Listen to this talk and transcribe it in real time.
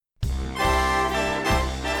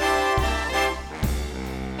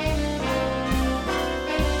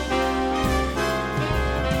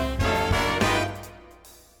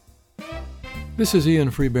This is Ian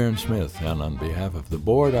Freebairn-Smith, and on behalf of the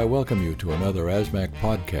board, I welcome you to another ASMAC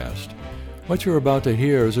podcast. What you're about to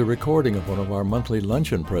hear is a recording of one of our monthly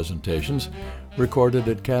Luncheon presentations recorded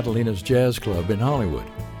at Catalina's Jazz Club in Hollywood.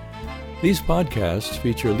 These podcasts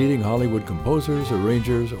feature leading Hollywood composers,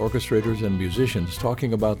 arrangers, orchestrators, and musicians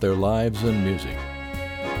talking about their lives and music.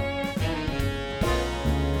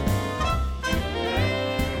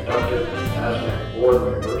 Inducted ASMAC board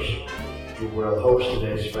members who will host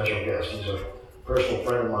today's special guest. He's a personal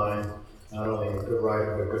friend of mine, not only a good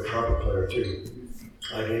writer, but a good trumpet player too.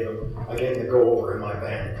 I gave him the go-over in my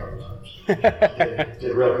band a couple times.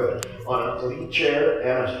 did real good on a lead chair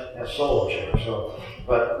and a solo chair.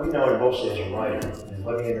 But we know him mostly as a writer. And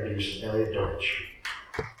let me introduce Elliot Deutsch.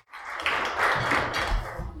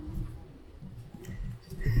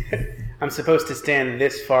 I'm supposed to stand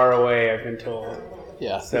this far away, I've been told.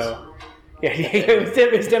 Yeah. So,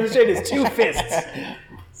 it's demonstrated as two fists.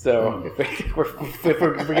 So if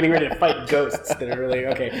we're getting ready to fight ghosts that are really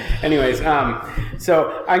okay. Anyways,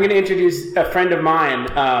 so I'm going to introduce a friend of mine,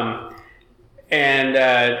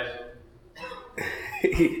 and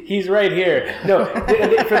he's right here. No,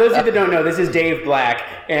 for those of you that don't know, this is Dave Black,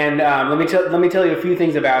 and let me tell you a few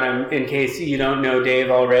things about him in case you don't know Dave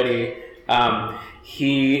already.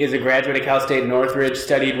 He is a graduate of Cal State Northridge,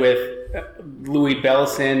 studied with Louis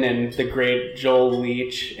Bellson and the great Joel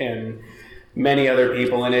Leach and many other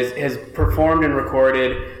people, and has performed and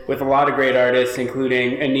recorded with a lot of great artists,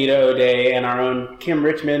 including Anita O'Day and our own Kim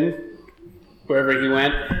Richmond, wherever he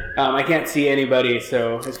went. I can't see anybody,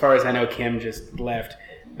 so as far as I know, Kim just left,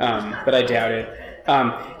 but I doubt it.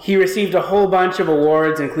 He received a whole bunch of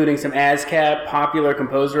awards, including some ASCAP Popular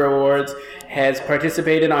Composer Awards, has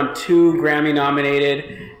participated on 2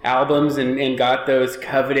 Grammy-nominated albums and got those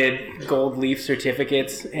coveted gold leaf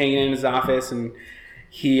certificates hanging in his office, and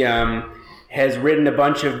he has written a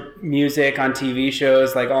bunch of music on TV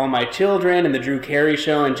shows like All My Children and The Drew Carey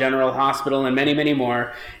Show and General Hospital and many, many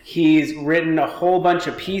more. He's written a whole bunch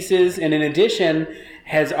of pieces, and in addition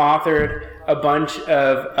has authored a bunch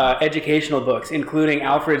of educational books, including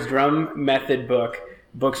Alfred's Drum Method book,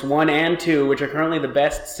 books 1 and 2, which are currently the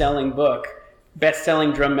best-selling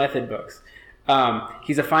drum method books.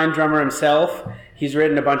 He's a fine drummer himself. He's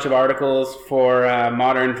written a bunch of articles for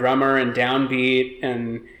Modern Drummer and Downbeat,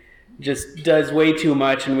 and just does way too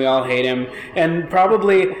much, and we all hate him. And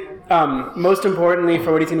probably most importantly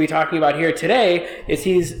for what he's going to be talking about here today is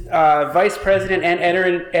he's Vice President and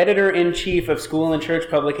Editor-in-Chief of School and Church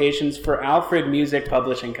Publications for Alfred Music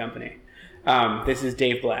Publishing Company. This is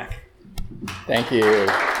Dave Black. Thank you.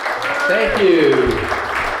 Thank you.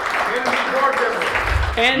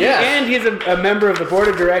 And he's a member of the Board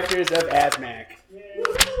of Directors of ASMAC.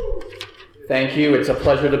 Thank you. It's a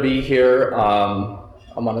pleasure to be here.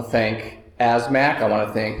 I want to thank ASMAC. I want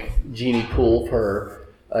to thank Jeannie Poole for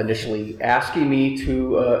initially asking me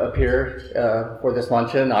to appear for this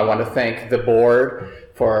luncheon. I want to thank the board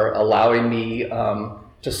for allowing me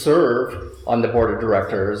to serve on the board of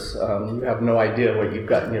directors. You have no idea what you've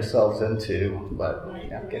gotten yourselves into, but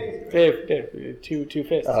I'm kidding. Dave, two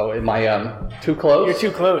fists. Oh, am I too close?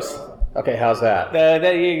 You're too close. Okay, how's that?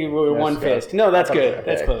 You were one fist. No, that's good. Okay.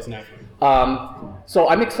 That's close enough. So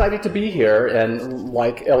I'm excited to be here, and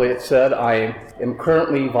like Elliot said, I am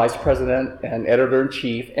currently Vice President and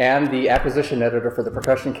Editor-in-Chief and the Acquisition Editor for the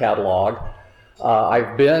Percussion Catalog.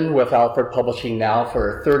 I've been with Alfred Publishing now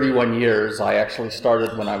for 31 years. I actually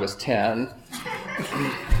started when I was 10.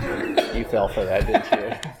 You fell for that, didn't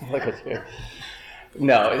you? Look at you.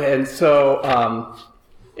 No, and so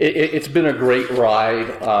it's been a great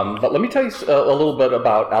ride, but let me tell you a little bit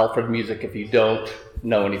about Alfred Music if you don't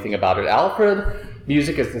know anything about it. Alfred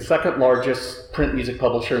Music is the second largest print music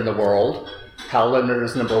publisher in the world. Howlander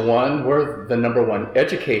is number 1. We're the number 1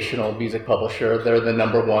 educational music publisher. They're the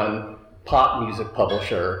number 1 pop music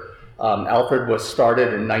publisher. Alfred was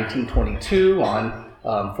started in 1922 on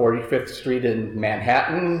 45th Street in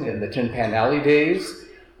Manhattan in the Tin Pan Alley days.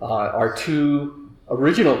 Our 2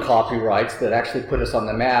 original copyrights that actually put us on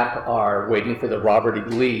the map are Waiting for the Robert E.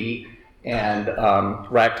 Lee and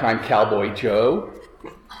Ragtime Cowboy Joe.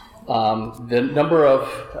 The number of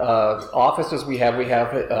offices we have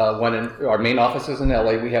one in our main offices in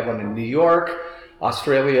LA. We have one in New York,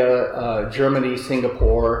 Australia, Germany,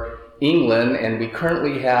 Singapore, England, and we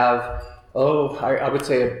currently have, I would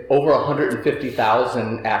say over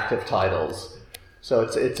 150,000 active titles. So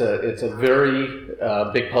it's a very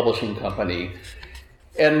big publishing company.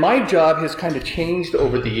 And my job has kind of changed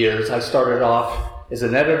over the years. I started off as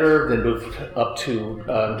an editor, then moved up to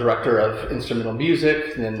director of instrumental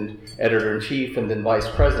music, then editor-in-chief, and then vice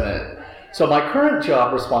president. So my current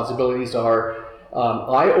job responsibilities are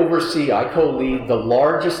I co-lead the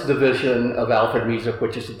largest division of Alfred Music,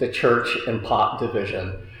 which is the church and pop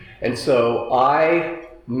division. And so I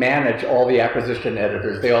manage all the acquisition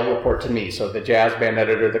editors. They all report to me. So the jazz band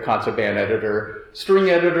editor, the concert band editor, string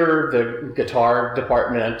editor, the guitar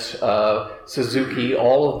department, Suzuki,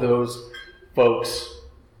 all of those folks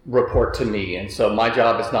report to me. And so my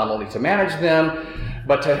job is not only to manage them,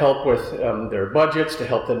 but to help with their budgets, to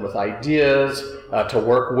help them with ideas, to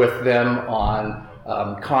work with them on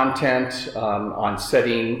content, on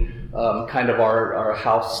setting kind of our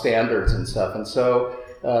house standards and stuff. And so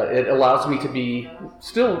it allows me to be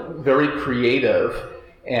still very creative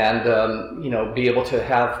and be able to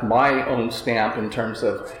have my own stamp in terms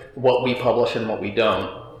of what we publish and what we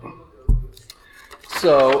don't.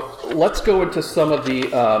 So let's go into some of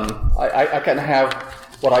the, I kind of have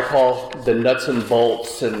what I call the nuts and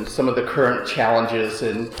bolts and some of the current challenges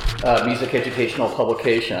in music educational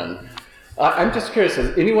publication. I'm just curious,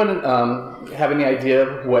 does anyone have any idea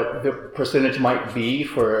what the percentage might be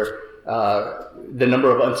for the number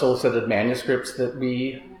of unsolicited manuscripts that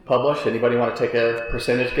we publish? Anybody want to take a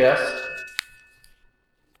percentage guess?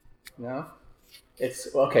 No?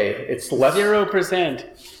 It's okay, it's less 0%.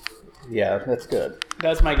 Yeah, that's good.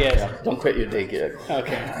 That's my guess. Yeah, don't quit your day gig.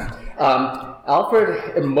 Okay.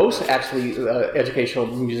 Alfred, and most actually educational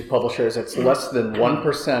music publishers, it's less than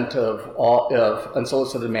 1% of all of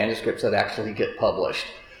unsolicited manuscripts that actually get published,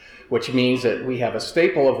 which means that we have a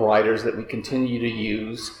staple of writers that we continue to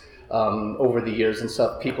use over the years and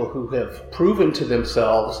stuff, people who have proven to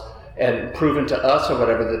themselves and proven to us or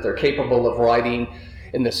whatever that they're capable of writing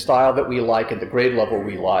in the style that we like, at the grade level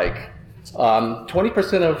we like.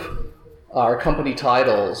 20% of our company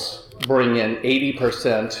titles bring in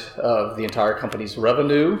 80% of the entire company's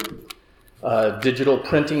revenue. Digital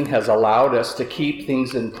printing has allowed us to keep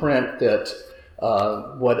things in print that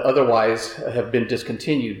would otherwise have been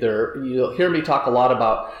discontinued. You'll hear me talk a lot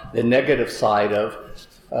about the negative side of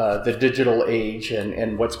the digital age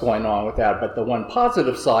and what's going on with that, but the one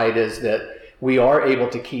positive side is that we are able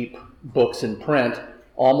to keep books in print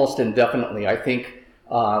almost indefinitely. I think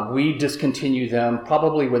we discontinue them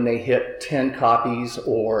probably when they hit 10 copies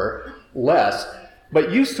or less.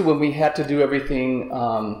 But used to, when we had to do everything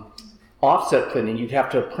offset printing, you'd have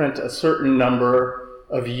to print a certain number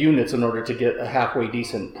of units in order to get a halfway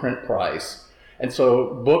decent print price. And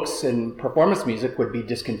so books and performance music would be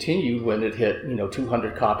discontinued when it hit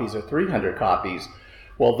 200 copies or 300 copies.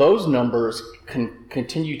 Well, those numbers can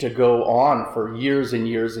continue to go on for years and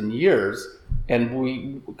years and years, and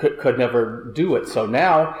we could never do it. So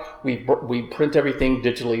now we print everything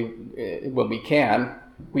digitally when we can.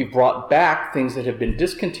 We brought back things that have been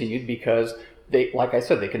discontinued because they, like I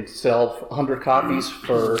said, they can sell 100 copies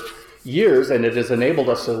for years, and it has enabled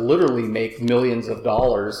us to literally make millions of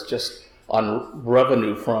dollars just on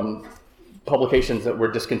revenue from publications that were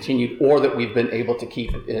discontinued or that we've been able to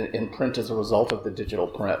keep in print as a result of the digital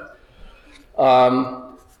print.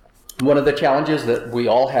 One of the challenges that we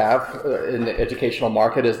all have in the educational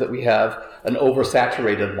market is that we have an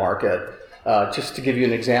oversaturated market. Just to give you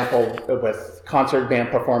an example, with concert band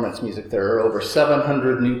performance music, there are over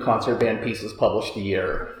 700 new concert band pieces published a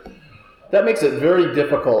year. That makes it very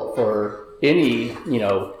difficult for any,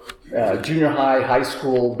 junior high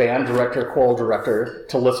school band director, choral director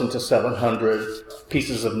to listen to 700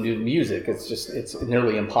 pieces of new music. It's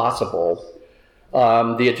nearly impossible.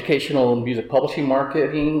 The educational music publishing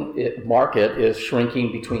market is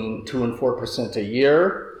shrinking between 2 and 4% a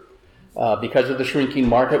year. Because of the shrinking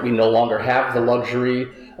market, we no longer have the luxury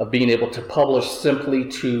of being able to publish simply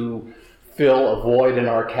to fill a void in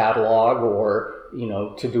our catalog or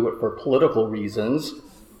to do it for political reasons.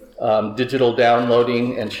 Digital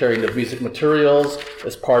downloading and sharing of music materials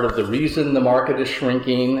is part of the reason the market is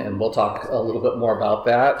shrinking, and we'll talk a little bit more about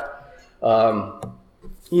that.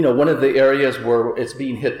 One of the areas where it's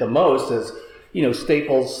being hit the most is,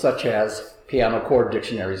 staples such as piano chord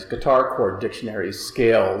dictionaries, guitar chord dictionaries,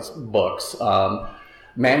 scales, books,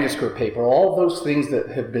 manuscript paper, all those things that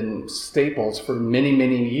have been staples for many,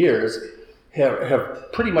 many years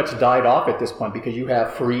have pretty much died off at this point because you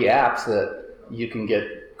have free apps that you can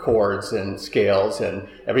get chords and scales, and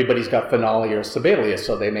everybody's got Finale or Sibelius,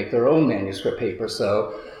 so they make their own manuscript paper.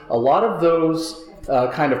 So a lot of those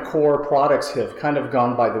kind of core products have kind of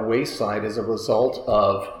gone by the wayside as a result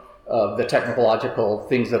of the technological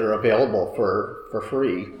things that are available for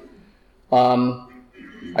free.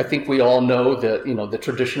 I think we all know that the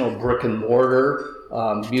traditional brick and mortar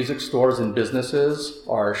music stores and businesses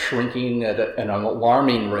are shrinking at an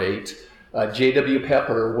alarming rate. J.W.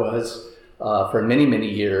 Pepper was for many, many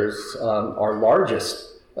years our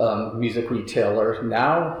largest music retailer.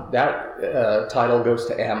 Now that title goes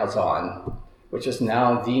to Amazon, which is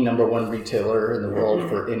now the number one retailer in the world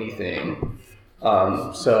for anything.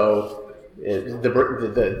 So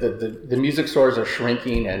the music stores are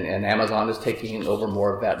shrinking, and Amazon is taking over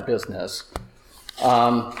more of that business.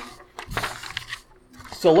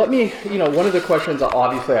 So let me, one of the questions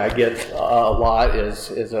obviously I get a lot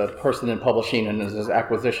is a person in publishing and as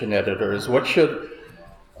acquisition editors, what should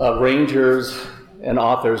arrangers and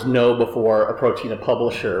authors know before approaching a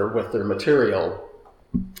publisher with their material?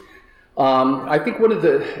 I think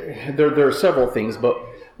there are several things, but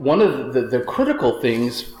one of the critical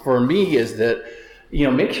things for me is that,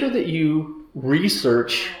 make sure that you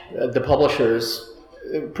research the publishers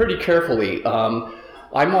pretty carefully.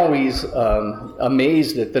 I'm always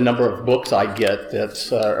amazed at the number of books I get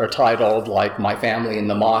that are titled like My Family and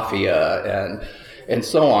the Mafia and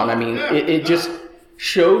so on. I mean, it just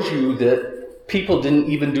shows you that people didn't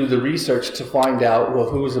even do the research to find out, well,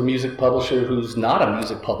 who's a music publisher, who's not a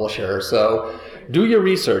music publisher. So do your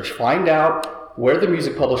research, find out where the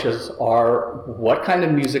music publishers are, what kind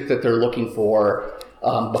of music that they're looking for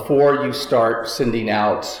before you start sending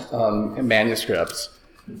out manuscripts.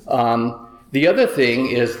 The other thing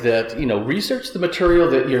is that, research the material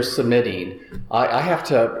that you're submitting. I have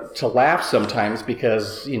to laugh sometimes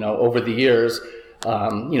because, over the years,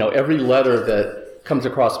 every letter that comes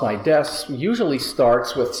across my desk usually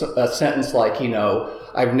starts with a sentence like,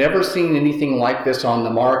 I've never seen anything like this on the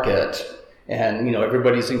market. And,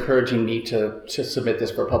 everybody's encouraging me to submit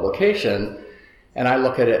this for publication. And I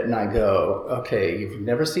look at it and I go, okay, you've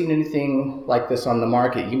never seen anything like this on the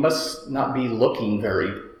market. You must not be looking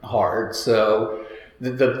very hard. So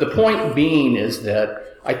the point being is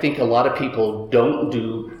that I think a lot of people don't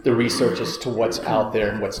do the research as to what's out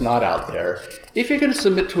there and what's not out there. If you're going to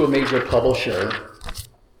submit to a major publisher,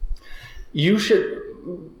 you should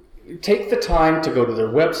take the time to go to their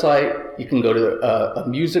website. You can go to a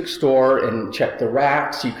music store and check the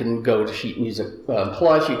racks. You can go to Sheet Music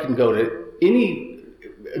Plus. You can go to any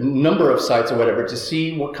number of sites or whatever to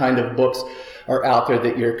see what kind of books are out there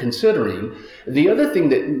that you're considering. The other thing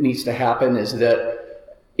that needs to happen is that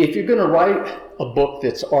if you're going to write a book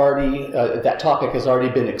that's already, that topic has already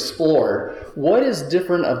been explored, what is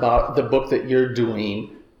different about the book that you're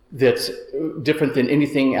doing that's different than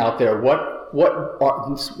anything out there? What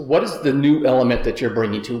is the new element that you're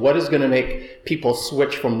bringing to? What is going to make people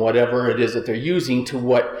switch from whatever it is that they're using to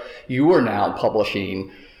what you are now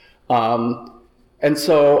publishing? And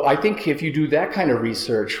so I think if you do that kind of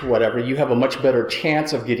research, you have a much better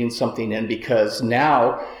chance of getting something in, because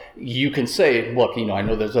now you can say, look, I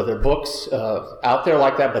know there's other books out there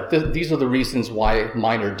like that, but these are the reasons why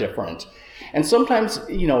mine are different. And sometimes,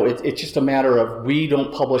 it's just a matter of we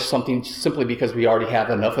don't publish something simply because we already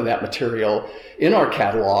have enough of that material in our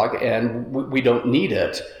catalog and we don't need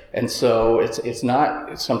it. And so it's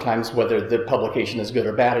not sometimes whether the publication is good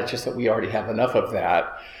or bad, it's just that we already have enough of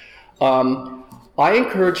that. I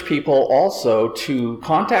encourage people also to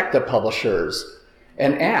contact the publishers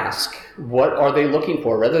and ask, what are they looking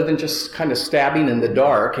for, rather than just kind of stabbing in the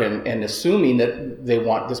dark and assuming that they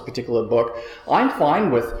want this particular book. I'm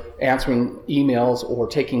fine with answering emails or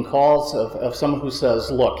taking calls of someone who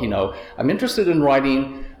says, look, I'm interested in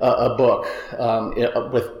writing a book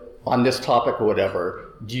on this topic or whatever.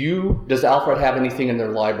 Does Alfred have anything in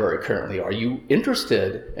their library currently? Are you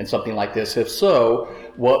interested in something like this? If so,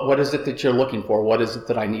 what is it that you're looking for? What is it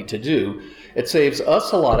that I need to do? It saves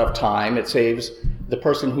us a lot of time. It saves the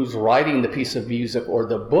person who's writing the piece of music or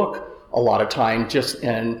the book a lot of time just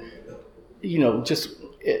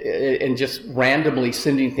randomly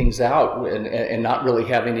sending things out and not really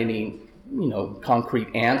having any,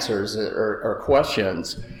 concrete answers or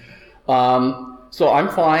questions. So I'm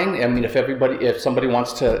fine. I mean, if somebody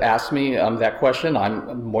wants to ask me that question,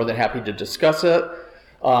 I'm more than happy to discuss it.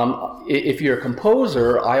 If you're a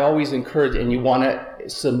composer, I always encourage, and you want to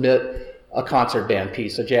submit a concert band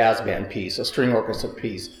piece, a jazz band piece, a string orchestra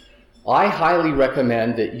piece, I highly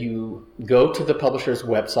recommend that you go to the publisher's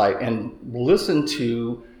website and listen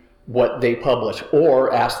to what they publish,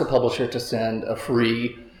 or ask the publisher to send a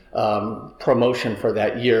free promotion for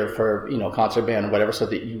that year for concert band or whatever, so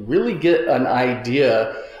that you really get an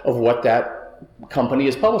idea of what that company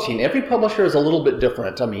is publishing. Every publisher is a little bit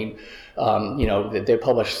different. I mean, they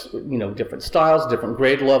publish different styles, different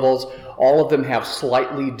grade levels. All of them have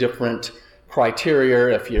slightly different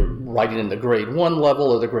criteria. If you're writing in the grade 1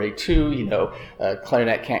 level or the grade 2,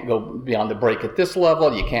 clarinet can't go beyond the break at this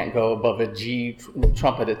level. You can't go above a G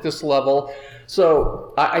trumpet at this level.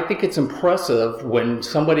 So I think it's impressive when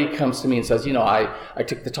somebody comes to me and says, I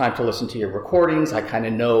took the time to listen to your recordings. I kind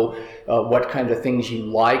of know what kind of things you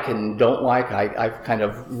like and don't like. I've kind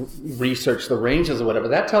of researched the ranges or whatever.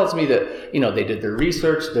 That tells me that, they did their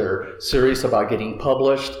research. They're serious about getting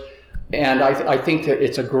published. And I think that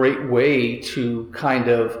it's a great way to kind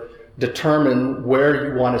of determine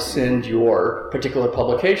where you want to send your particular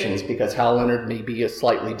publications, because Hal Leonard may be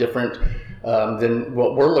slightly different than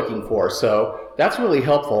what we're looking for. So that's really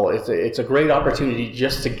helpful. It's a great opportunity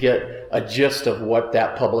just to get a gist of what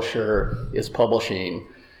that publisher is publishing.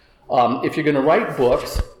 If you're going to write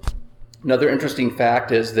books, another interesting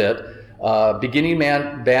fact is that beginning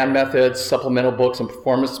band methods, supplemental books, and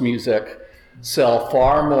performance music sell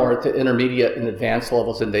far more at the intermediate and advanced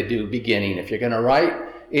levels than they do beginning. If you're going to write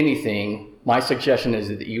anything, my suggestion is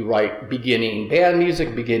that you write beginning band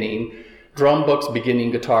music, beginning drum books,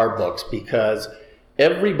 beginning guitar books, because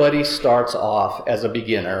everybody starts off as a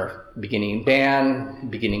beginner, beginning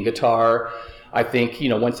band, beginning guitar. I think,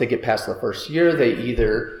 once they get past the first year, they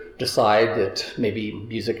either decide that maybe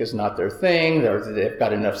music is not their thing, or they've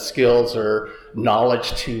got enough skills or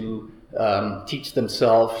knowledge to teach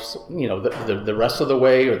themselves, the rest of the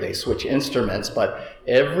way, or they switch instruments. But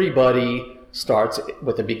everybody starts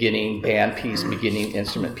with a beginning band piece, beginning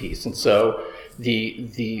instrument piece, and so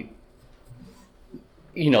the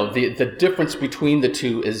difference between the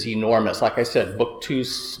two is enormous. Like I said, book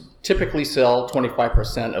 2s typically sell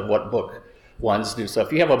 25% of what book 1s do. So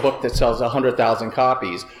if you have a book that sells 100,000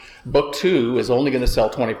 copies, book 2 is only going to sell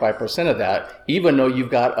 25% of that, even though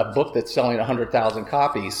you've got a book that's selling 100,000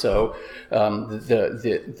 copies. So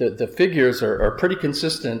the figures are pretty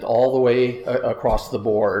consistent all the way across the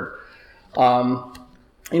board. A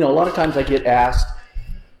lot of times I get asked,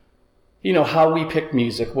 how we pick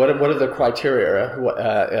music, what are the criteria,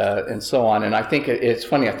 and so on. And I think it's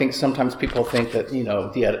funny. I think sometimes people think that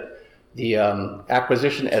the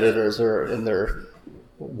acquisition editors are in their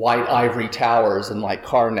white ivory towers, and like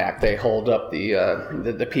Karnak, they hold up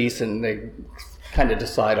the piece and they kind of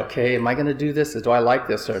decide, okay, am I going to do this? Do I like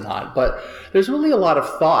this or not? But there's really a lot of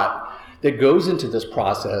thought that goes into this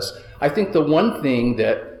process. I think the one thing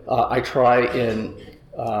that I try and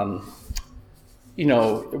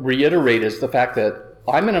reiterate is the fact that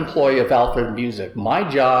I'm an employee of Alfred Music. My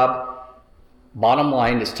job, bottom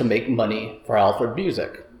line, is to make money for Alfred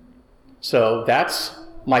Music. So that's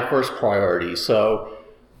my first priority. So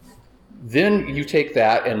then you take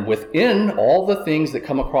that, and within all the things that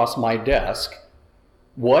come across my desk,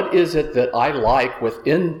 what is it that I like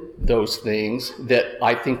within those things that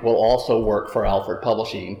I think will also work for Alfred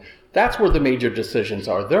Publishing? That's where the major decisions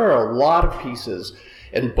are. There are a lot of pieces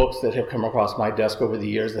and books that have come across my desk over the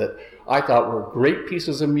years that I thought were great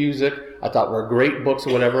pieces of music, I thought were great books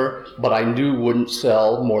or whatever, but I knew wouldn't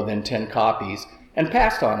sell more than 10 copies, and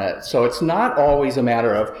passed on it. So it's not always a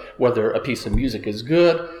matter of whether a piece of music is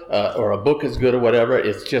good or a book is good or whatever.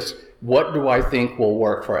 It's just, what do I think will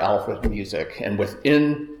work for Alfred Music? And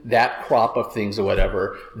within that crop of things or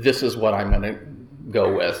whatever, this is what I'm going to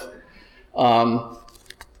go with.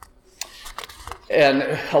 And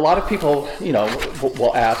a lot of people,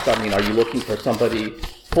 will ask, are you looking for somebody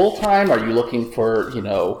full-time? Are you looking for,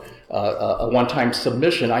 a one-time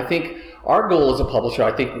submission? I think our goal as a publisher,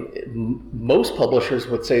 I think most publishers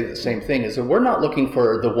would say the same thing, is that we're not looking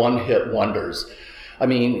for the one-hit wonders.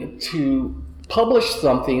 To publish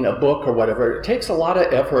something, a book or whatever, it takes a lot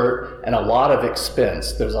of effort and a lot of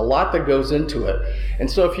expense. There's a lot that goes into it. And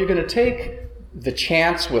so if you're going to take the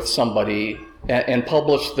chance with somebody and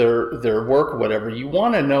publish their work or whatever, you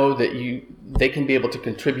want to know that they can be able to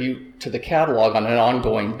contribute to the catalog on an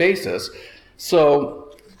ongoing basis. So,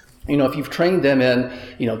 if you've trained them in,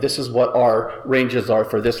 this is what our ranges are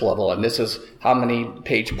for this level, and this is how many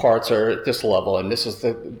page parts are at this level, and this is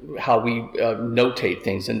how we notate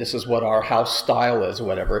things, and this is what our house style is, or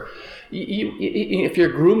whatever. If you're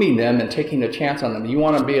grooming them and taking a chance on them, you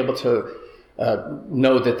want to be able to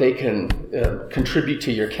know that they can contribute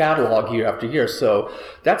to your catalog year after year. So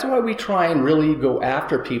that's why we try and really go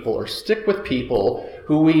after people or stick with people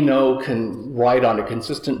who we know can write on a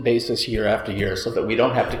consistent basis year after year, so that we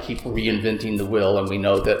don't have to keep reinventing the wheel, and we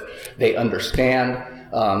know that they understand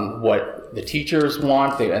what the teachers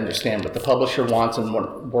want, they understand what the publisher wants and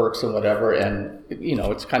what works and whatever, and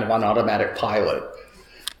it's kind of an automatic pilot.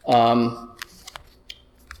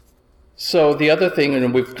 So the other thing,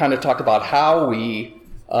 and we've kind of talked about how we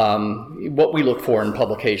what we look for in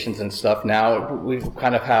publications and stuff. Now we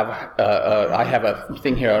kind of have, I have a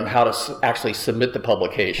thing here on how to actually submit the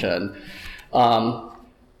publication.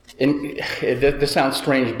 This sounds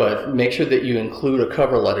strange, but make sure that you include a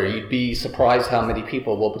cover letter. You'd be surprised how many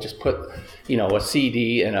people will just put, a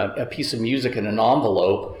CD and a piece of music in an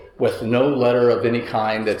envelope with no letter of any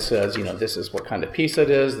kind that says, this is what kind of piece it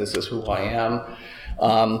is, this is who I am.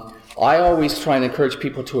 I always try and encourage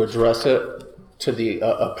people to address it to the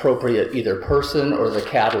appropriate either person or the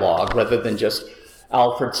catalog, rather than just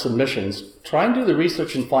Alfred submissions. Try and do the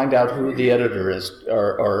research and find out who the editor is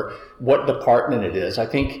or what department it is. I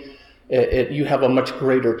think you have a much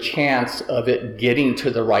greater chance of it getting to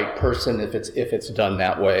the right person if it's done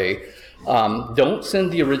that way. Don't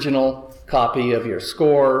send the original copy of your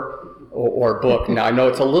score or book. Now, I know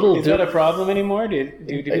it's a little... Is that a problem anymore? Do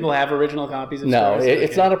people have original copies of scores? No,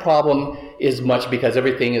 it's not a problem as much because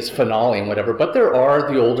everything is finale and whatever, but there are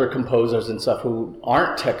the older composers and stuff who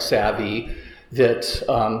aren't tech savvy that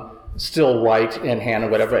still write in hand or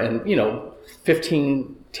whatever, and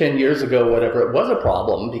 10 years ago, whatever, it was a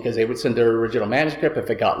problem because they would send their original manuscript. If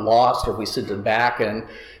it got lost or we sent it back and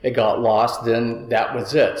it got lost, then that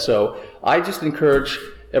was it. So I just encourage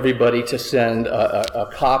everybody to send a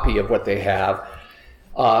copy of what they have.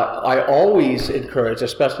 I always encourage,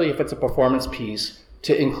 especially if it's a performance piece,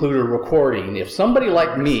 to include a recording. If somebody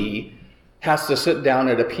like me has to sit down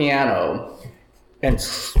at a piano and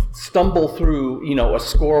stumble through, a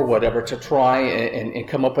score or whatever to try and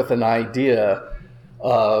come up with an idea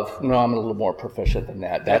of, no, I'm a little more proficient than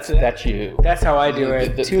that. That's you. That's how I do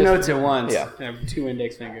it. Two notes at once. Yeah. I have 2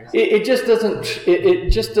 index fingers. It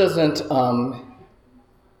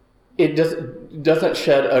doesn't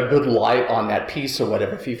shed a good light on that piece or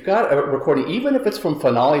whatever. If you've got a recording, even if it's from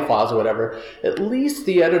finale files or whatever, at least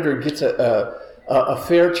the editor gets a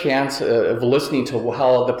fair chance of listening to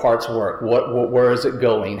how the parts work. Where is it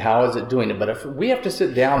going? How is it doing it? But if we have to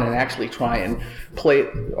sit down and actually try and play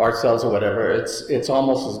it ourselves or whatever, it's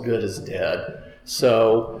almost as good as dead.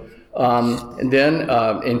 So, and then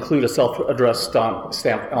include a self-addressed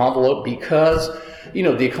stamped envelope because,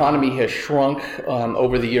 the economy has shrunk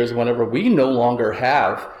over the years. Whenever we no longer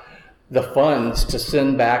have the funds to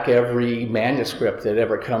send back every manuscript that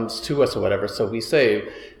ever comes to us or whatever. So we say,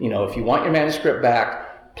 if you want your manuscript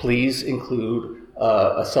back, please include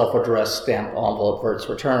a self-addressed stamped envelope for its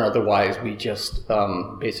return. Otherwise, we just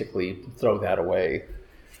basically throw that away.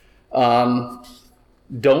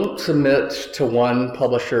 Don't submit to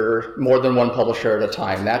more than one publisher at a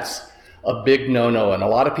time. That's a big no-no, and a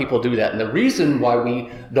lot of people do that. And the reason why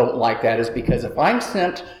we don't like that is because if I'm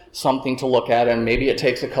sent something to look at, and maybe it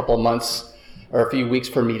takes a couple of months or a few weeks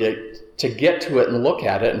for me to get to it and look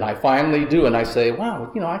at it, and I finally do, and I say,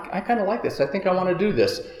 wow, I kind of like this. I think I want to do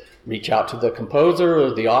this. Reach out to the composer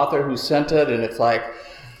or the author who sent it, and it's like,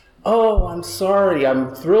 oh, I'm sorry,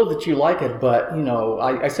 I'm thrilled that you like it, but,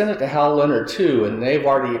 I sent it to Hal Leonard too, and they've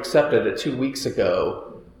already accepted it 2 weeks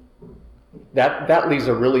ago. That leaves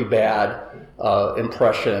a really bad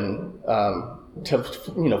impression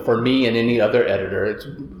for me and any other editor. It's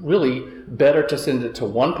really better to send it to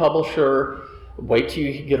one publisher, wait till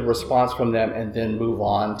you get a response from them, and then move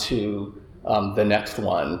on to the next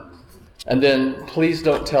one. And then please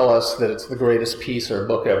don't tell us that it's the greatest piece or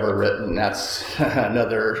book ever written. That's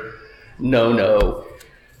another no-no.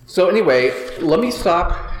 So anyway, let me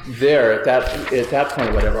stop there at that point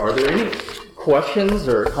or whatever. Are there any questions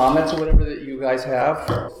or comments or whatever that you guys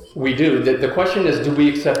have? We do. The question is, do we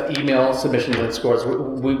accept email submissions and scores?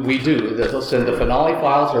 We do. They'll send the finale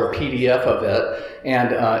files or a PDF of it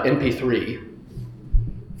and MP3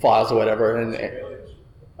 files or whatever.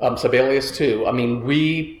 And Sibelius too. I mean,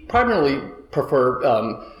 we primarily prefer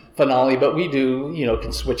finale, but we do,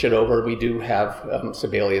 can switch it over. We do have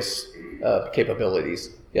Sibelius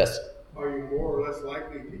capabilities. Yes? Are you more or less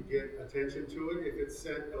likely to get attention to it if it's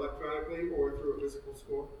sent electronically or through a physical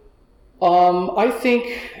score? I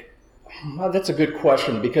think that's a good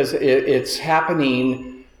question because it's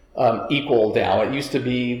happening equal now. It used to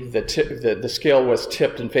be the scale was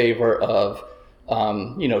tipped in favor of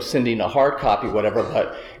sending a hard copy, whatever.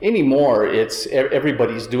 But anymore, it's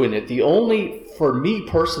everybody's doing it. For me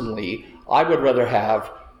personally, I would rather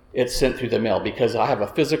have it sent through the mail because I have a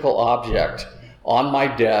physical object on my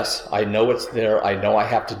desk. I know it's there. I know I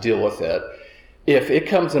have to deal with it. If it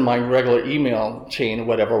comes in my regular email chain,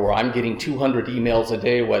 whatever, where I'm getting 200 emails a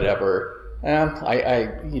day, whatever, I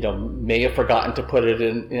may have forgotten to put it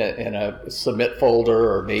in a submit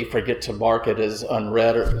folder, or may forget to mark it as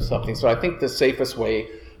unread or something. So I think the safest way,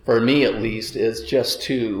 for me at least, is just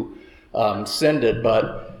to send it.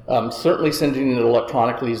 But certainly sending it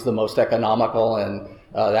electronically is the most economical, and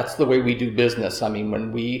That's the way we do business. I mean,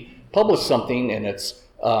 when we publish something and it's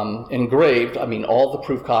engraved, I mean, all the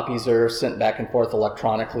proof copies are sent back and forth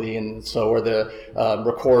electronically, and so are the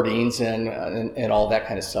recordings and all that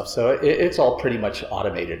kind of stuff. So it's all pretty much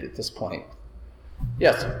automated at this point.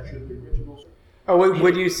 Yes? Oh,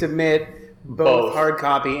 would you submit both hard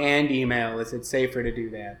copy and email? Is it safer to do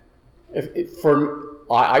that?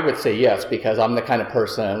 I would say yes, because I'm the kind of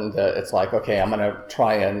person that it's like, okay, I'm going to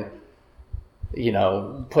try and,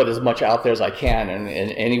 put as much out there as I can in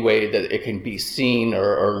any way that it can be seen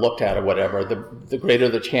or looked at or whatever. The greater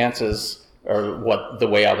the chances are the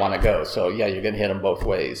way I want to go. So yeah, you're going to hit them both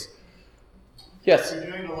ways. Yes? If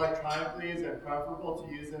you're doing it electronically, is it preferable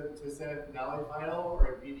to use it to send a finale file or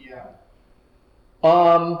a PDF?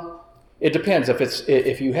 It depends.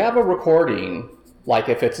 If you have a recording, like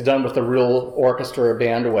if it's done with a real orchestra or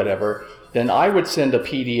band or whatever, then I would send a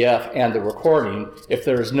PDF and the recording. If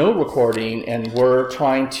there's no recording and we're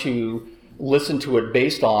trying to listen to it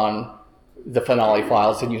based on the finale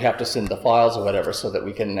files, then you have to send the files or whatever so that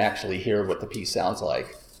we can actually hear what the piece sounds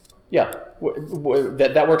like. Yeah,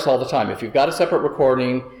 that works all the time. If you've got a separate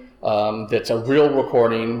recording that's a real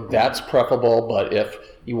recording, that's preferable, but if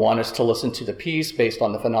you want us to listen to the piece based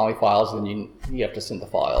on the finale files, then you have to send the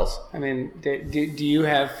files. I mean, do you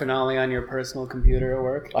have finale on your personal computer at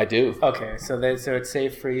work? I do. Okay, so it's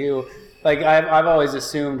safe for you. Like I've always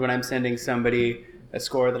assumed when I'm sending somebody a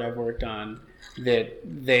score that I've worked on that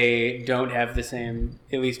they don't have the same,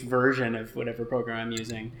 at least version of whatever program I'm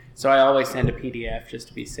using. So I always send a PDF just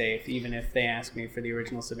to be safe, even if they ask me for the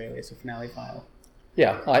original Sibelius or finale file.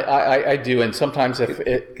 Yeah, I do, and sometimes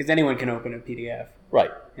because anyone can open a PDF.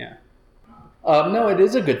 Right. Yeah. No, it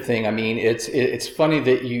is a good thing. I mean, it's funny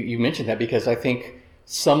that you mentioned that, because I think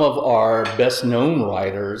some of our best known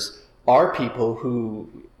writers are people who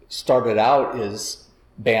started out as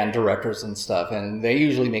band directors and stuff, and they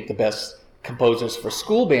usually make the best composers for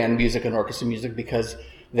school band music and orchestra music because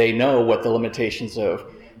they know what the limitations of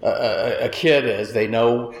a kid is. They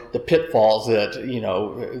know the pitfalls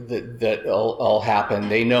that all happen.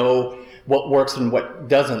 They know what works and what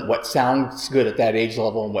doesn't, what sounds good at that age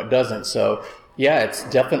level and what doesn't. So yeah, it's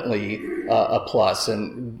definitely a plus,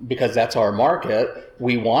 and because that's our market,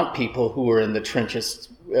 we want people who are in the trenches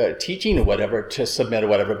teaching or whatever to submit or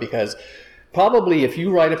whatever, because probably if you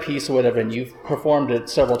write a piece or whatever and you've performed it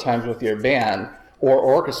several times with your band or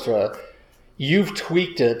orchestra, you've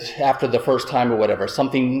tweaked it after the first time or whatever.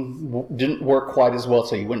 Something didn't work quite as well,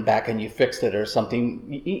 so you went back and you fixed it or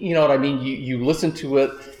something. You know what I mean? You listened to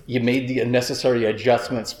it, you made the necessary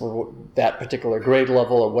adjustments for that particular grade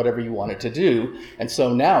level or whatever you wanted to do. And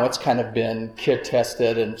so now it's kind of been kid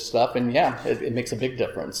tested and stuff, and yeah, it makes a big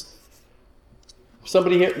difference.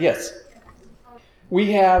 Somebody here? Yes.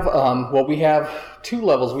 We have, we have two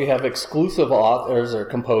levels. We have exclusive authors or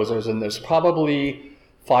composers, and there's probably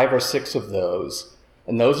 5 or 6 of those.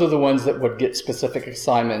 And those are the ones that would get specific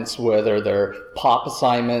assignments, whether they're pop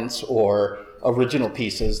assignments or original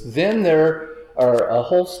pieces. Then there are a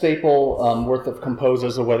whole staple worth of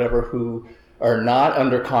composers or whatever who are not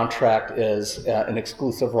under contract as an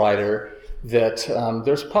exclusive writer, that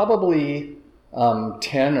there's probably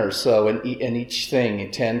 10 or so in each thing,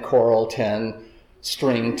 10 choral, 10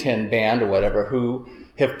 string, 10 band or whatever, who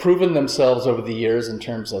have proven themselves over the years in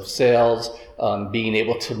terms of sales, being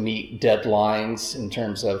able to meet deadlines in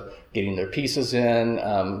terms of getting their pieces in,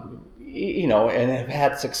 and have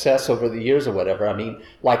had success over the years or whatever. I mean,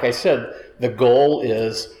 like I said, the goal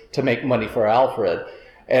is to make money for Alfred.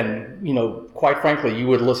 And, quite frankly, you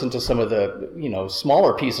would listen to some of the,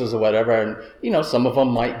 smaller pieces or whatever, and, some of them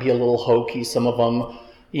might be a little hokey. Some of them,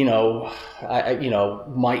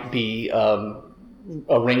 might be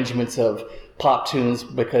arrangements of pop tunes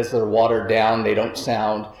because they're watered down. They don't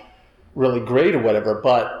sound really great or whatever.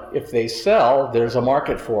 But if they sell, there's a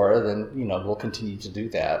market for it, and, we'll continue to do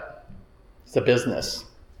that. It's a business.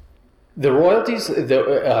 The royalties,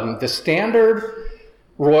 the standard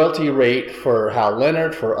royalty rate for Hal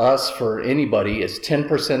Leonard, for us, for anybody, is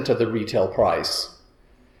 10% of the retail price.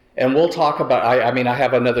 And we'll talk about, I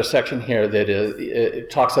have another section here that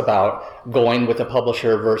it talks about going with a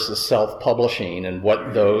publisher versus self-publishing and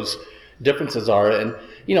what those differences are. And,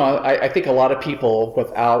 I think a lot of people,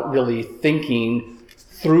 without really thinking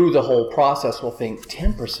through the whole process, will think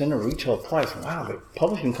 10% of retail price. Wow, the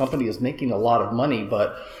publishing company is making a lot of money,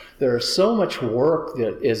 but there's so much work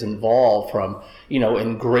that is involved from,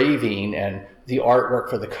 engraving and the artwork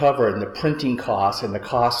for the cover and the printing costs and the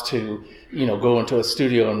cost to, go into a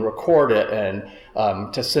studio and record it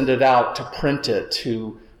and to send it out, to print it,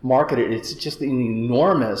 to market it. It's just an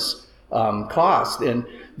enormous cost. And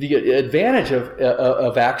the advantage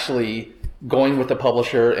of actually going with the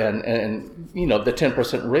publisher and you know, the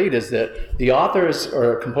 10% rate is that the authors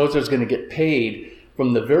or composer is going to get paid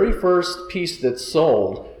from the very first piece that's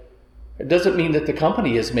sold. It doesn't mean that the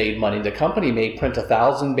company has made money. The company may print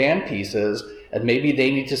 1,000 band pieces, and maybe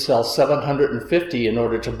they need to sell 750 in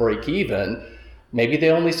order to break even. Maybe they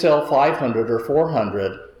only sell 500 or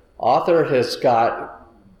 400. Author has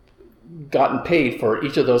gotten paid for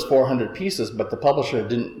each of those 400 pieces, but the publisher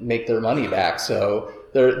didn't make their money back. So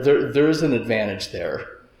there is an advantage there.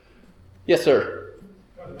 Yes, sir.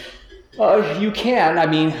 You can. I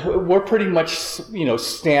mean, we're pretty much, you know,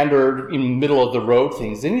 standard, in middle of the road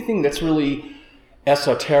things. Anything that's really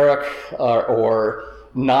esoteric or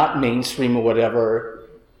not mainstream or whatever,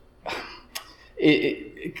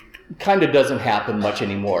 it kind of doesn't happen much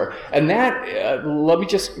anymore. And that, let me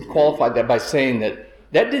just qualify that by saying that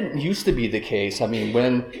didn't used to be the case. I mean,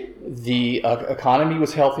 when the economy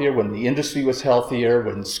was healthier, when the industry was healthier,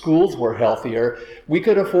 when schools were healthier, we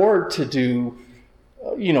could afford to do,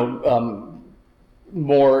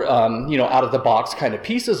 more, out of the box kind of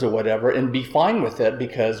pieces or whatever, and be fine with it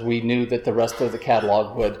because we knew that the rest of the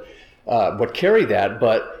catalog would carry that.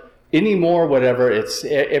 But anymore, whatever,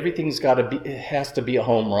 everything's has to be a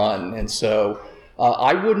home run. And so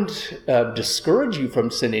I wouldn't discourage you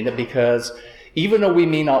from sending it, because even though we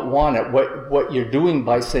may not want it, what you're doing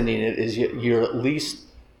by sending it is you're at least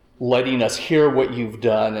letting us hear what you've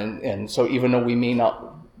done. And so even though we may not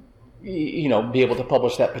be able to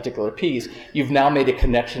publish that particular piece, you've now made a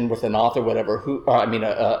connection with an author, whatever,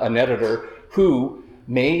 an editor who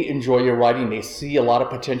may enjoy your writing, may see a lot of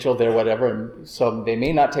potential there, whatever, and so they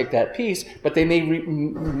may not take that piece, but they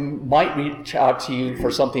might reach out to you for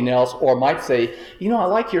something else, or might say, I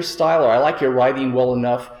like your style, or I like your writing well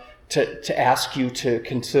enough to ask you to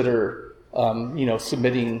consider,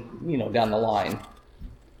 submitting, down the line.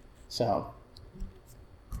 So,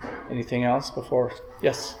 anything else before?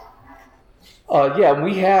 Yes.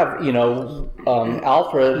 We have,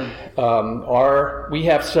 Alfred, we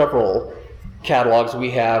have several catalogs. We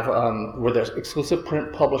have, we're the exclusive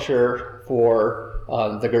print publisher for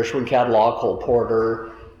the Gershwin catalog called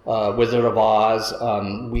Porter, Wizard of Oz.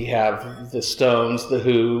 We have the Stones, the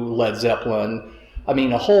Who, Led Zeppelin. I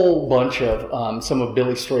mean, a whole bunch of some of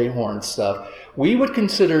Billy Strayhorn's stuff. We would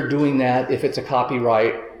consider doing that if it's a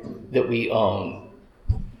copyright that we own.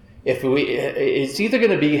 It's either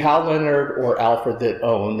going to be Hal Leonard or Alfred that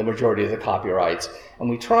own the majority of the copyrights, and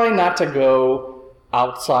we try not to go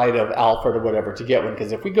outside of Alfred or whatever to get one,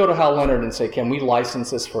 because if we go to Hal Leonard and say, can we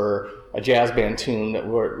license this for a jazz band tune that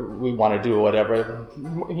we want to do or whatever,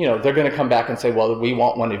 they're going to come back and say, well, we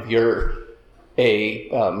want one of your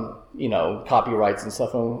copyrights and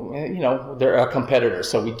stuff, and they're a competitor,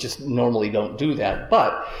 so we just normally don't do that.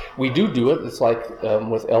 But we do it. It's like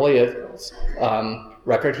with Elliot's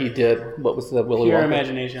record, he did, what was the Willy Pure Wonka?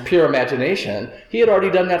 Imagination. Pure Imagination. He had already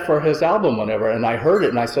done that for his album, whatever, and I heard it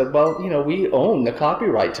and I said, well, we own the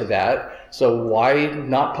copyright to that, so why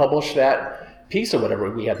not publish that piece or whatever?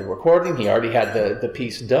 We had the recording, he already had the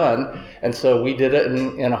piece done, and so we did it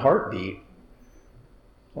in a heartbeat.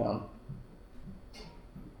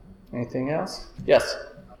 Anything else? Yes.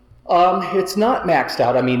 It's not maxed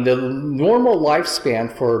out. I mean, the normal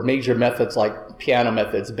lifespan for major methods like piano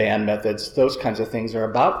methods, band methods, those kinds of things are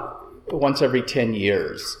about once every 10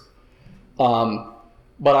 years.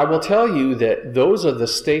 But I will tell you that those are the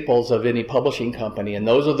staples of any publishing company, and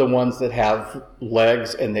those are the ones that have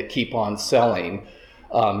legs and that keep on selling.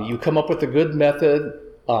 You come up with a good method,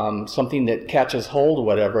 something that catches hold or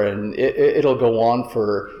whatever, and it'll go on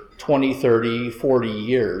for 20, 30, 40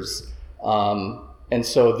 years. And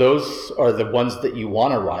so those are the ones that you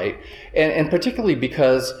want to write. And particularly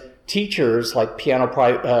because teachers, like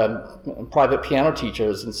private piano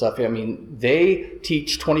teachers and stuff, I mean, they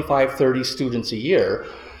teach 25, 30 students a year.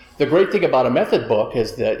 The great thing about a method book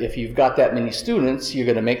is that if you've got that many students, you're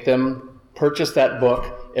going to make them purchase that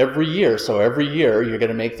book every year. So every year you're going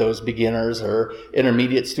to make those beginners or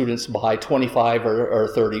intermediate students buy 25 or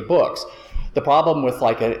 30 books. The problem with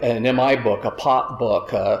like an MI book, a pop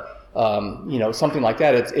book, something like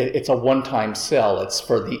that, it's a one-time sell. It's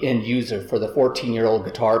for the end user, for the 14-year-old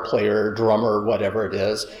guitar player, drummer, whatever it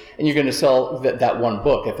is, and you're going to sell that one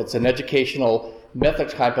book. If it's an educational method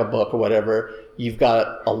type of book or whatever, you've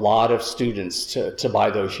got a lot of students to buy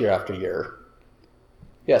those year after year.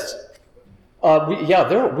 Yes.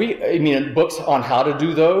 Books on how to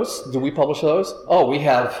do those. Do we publish those? Oh, we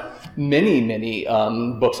have many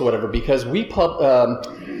books or whatever, because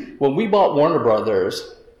when we bought Warner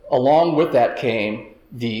Brothers, along with that came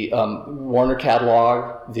the Warner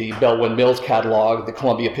catalog, the Baldwin Mills catalog, the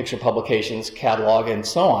Columbia Picture Publications catalog, and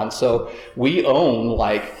so on. So we own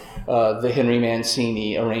like the Henry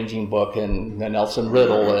Mancini arranging book, and the Nelson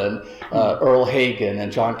Riddle, and Earl Hagen,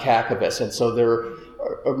 and John Kakavas. And so there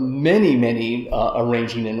are many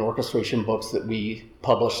arranging and orchestration books that we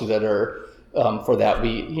publish that are for that.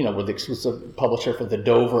 We're the exclusive publisher for the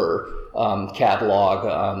Dover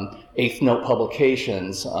catalog, Eighth Note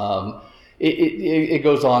Publications. It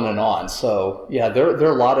goes on and on. So yeah, there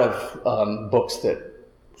are a lot of books that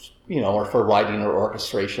are for writing or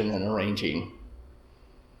orchestration and arranging.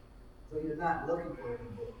 So you're not looking for any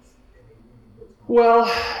books?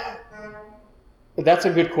 Well, that's a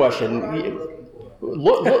good question. What are you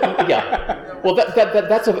looking for? Yeah. Well,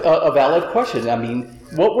 that's a valid question. I mean,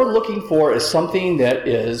 what we're looking for is something that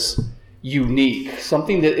is unique,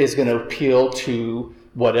 something that is going to appeal to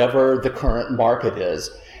whatever the current market is.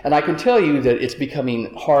 And I can tell you that it's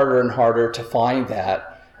becoming harder and harder to find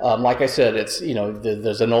that. Like I said, it's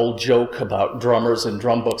there's an old joke about drummers and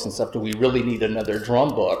drum books and stuff. Do we really need another drum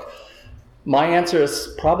book? My answer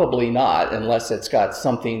is probably not, unless it's got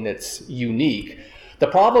something that's unique. The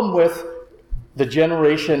problem with the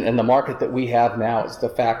generation and the market that we have now is the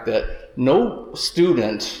fact that no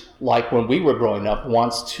student, like when we were growing up,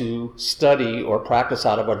 wants to study or practice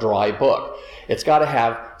out of a dry book. It's got to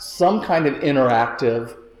have some kind of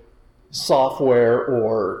interactive software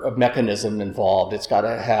or a mechanism involved. It's got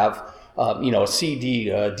to have a CD,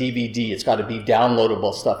 a DVD. It's got to be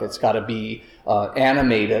downloadable stuff. It's got to be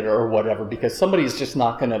animated or whatever, because somebody's just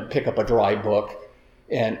not going to pick up a dry book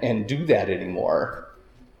and do that anymore.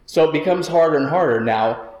 So it becomes harder and harder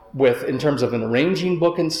now in terms of an arranging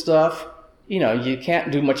book and stuff. You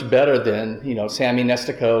can't do much better than Sammy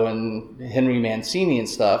Nestico and Henry Mancini and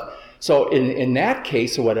stuff. So in that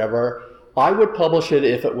case or whatever, I would publish it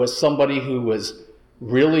if it was somebody who was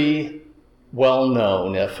really well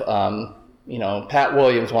known. If Pat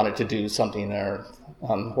Williams wanted to do something, or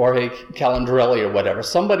Jorge Calandrelli or whatever,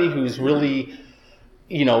 somebody who's really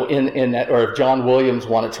in that, or if John Williams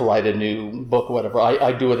wanted to write a new book or whatever,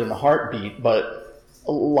 I do it in a heartbeat. But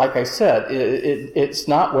like I said, it's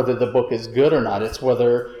not whether the book is good or not, it's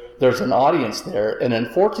whether there's an audience there. And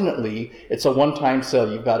unfortunately, it's a one-time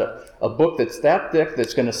sale. You've got a book that's that thick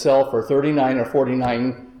that's going to sell for $39 or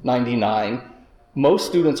 $49.99. Most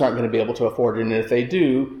students aren't going to be able to afford it, and if they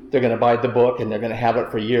do, they're going to buy the book and they're going to have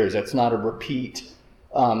it for years. It's not a repeat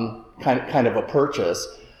kind of a purchase.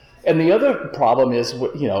 And the other problem is,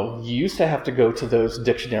 you used to have to go to those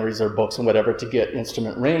dictionaries or books and whatever to get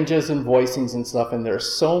instrument ranges and voicings and stuff, and there's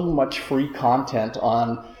so much free content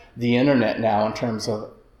on the internet now in terms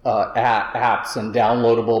of apps and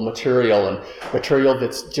downloadable material and material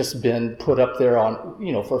that's just been put up there on,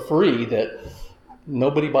 for free, that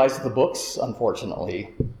nobody buys the books,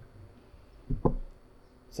 unfortunately.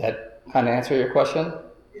 Does that kind of answer your question?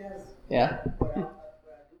 Yes. Yeah?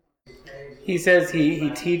 He says he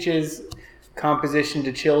teaches composition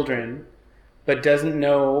to children, but doesn't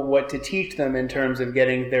know what to teach them in terms of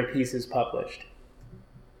getting their pieces published.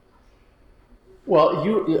 Well,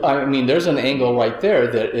 there's an angle right there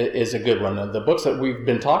that is a good one. The books that we've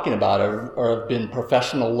been talking about have been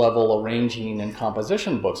professional level arranging and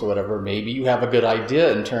composition books or whatever. Maybe you have a good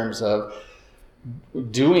idea in terms of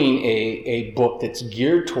doing a book that's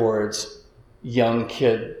geared towards young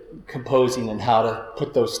kid composing and how to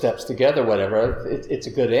put those steps together, whatever. It's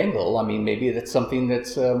a good angle. Maybe that's something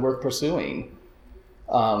that's worth pursuing.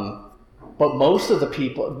 But most of the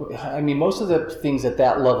people, most of the things at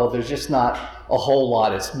that level, there's just not a whole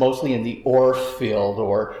lot. It's mostly in the ORF field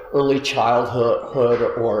or early childhood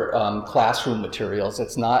or classroom materials.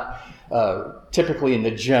 It's not typically in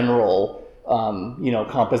the general,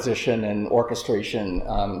 composition and orchestration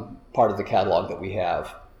part of the catalog that we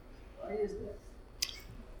have. Why is that?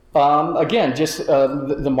 Again, just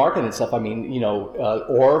the market and stuff.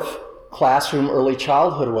 ORF, classroom, early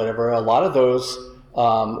childhood, or whatever, a lot of those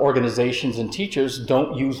organizations and teachers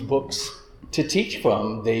don't use books to teach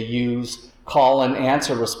from. They use call and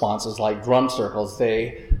answer responses like drum circles.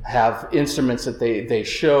 They have instruments that they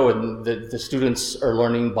show, and the students are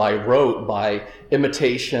learning by rote, by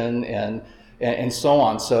imitation, and so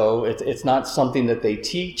on. So it's not something that they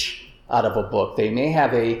teach out of a book. They may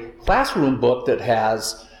have a classroom book that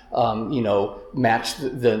has match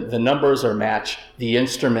the numbers or match the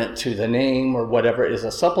instrument to the name or whatever is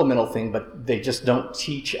a supplemental thing, but they just don't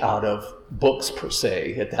teach out of books per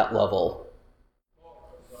se at that level.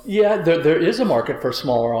 Yeah, there is a market for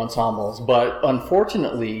smaller ensembles, but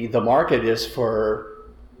unfortunately the market is for,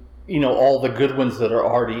 all the good ones that are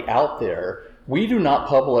already out there. We do not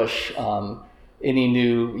publish any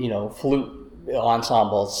new, flute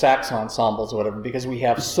ensembles, sax ensembles, or whatever, because we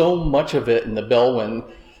have so much of it in the Bellwin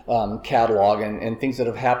catalog and things that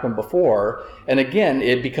have happened before. And again,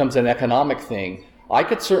 it becomes an economic thing. I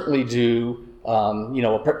could certainly do,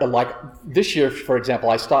 like this year, for example,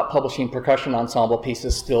 I stopped publishing percussion ensemble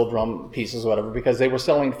pieces, steel drum pieces, whatever, because they were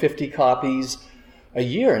selling 50 copies a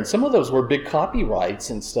year, and some of those were big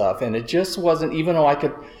copyrights and stuff, and it just wasn't, even though I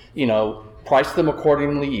could, price them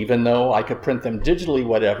accordingly, even though I could print them digitally,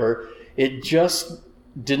 whatever, it just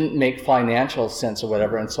didn't make financial sense or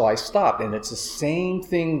whatever, and so I stopped. And it's the same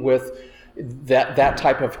thing with that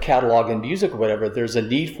type of catalog in music or whatever. There's a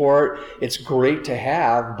need for it. It's great to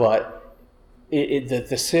have, but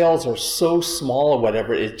the sales are so small or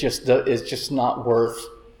whatever. It's just not worth,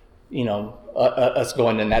 us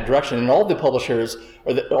going in that direction. And all the publishers,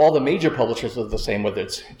 all the major publishers are the same, whether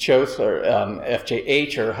it's Choate or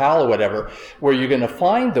FJH or HAL or whatever, where you're going to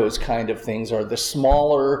find those kind of things are the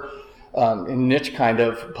smaller niche kind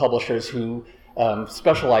of publishers who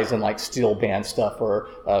specialize in like steel band stuff or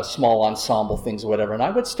small ensemble things or whatever. And I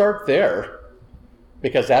would start there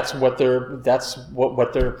because that's what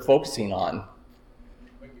they're focusing on.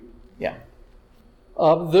 Yeah.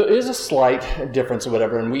 There is a slight difference or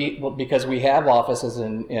whatever, and because we have offices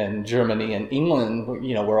in Germany and England,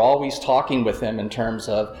 we're always talking with them in terms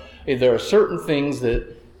of there are certain things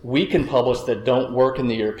that we can publish that don't work in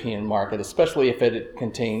the European market, especially if it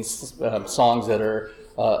contains songs that are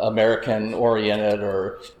American-oriented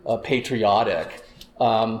or patriotic.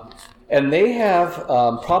 And they have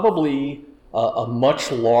probably a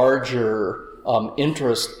much larger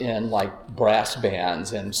interest in like brass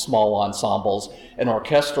bands and small ensembles and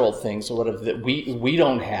orchestral things or whatever that we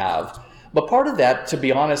don't have. But part of that, to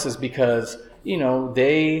be honest, is because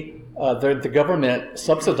the government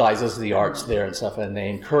subsidizes the arts there and stuff, and they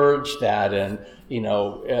encourage that and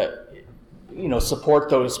support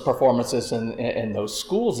those performances in those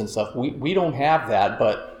schools and stuff. We don't have that,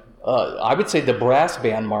 but I would say the brass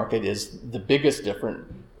band market is the biggest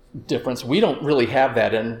difference. We don't really have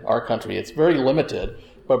that in our country. It's very limited,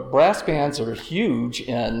 but brass bands are huge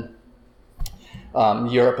in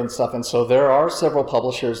Europe and stuff, and so there are several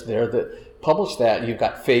publishers there that publish that. You've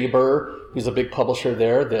got Faber, who's a big publisher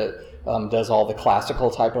there that does all the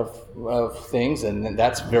classical type of things, and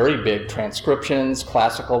that's very big. Transcriptions,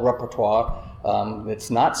 classical repertoire.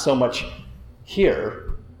 It's not so much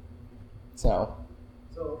here. So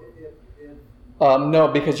no,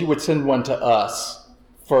 because you would send one to us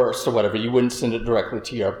first or whatever. You wouldn't send it directly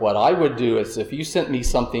to Europe. What I would do is if you sent me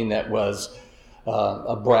something that was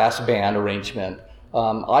a brass band arrangement,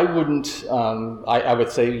 I wouldn't, I would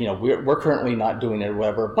say, we're currently not doing it or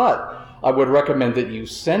whatever, but I would recommend that you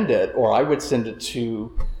send it, or I would send it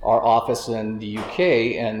to our office in the UK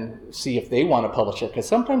and see if they want to publish it, because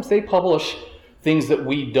sometimes they publish things that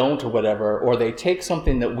we don't or whatever, or they take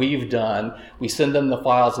something that we've done, we send them the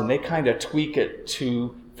files and they kind of tweak it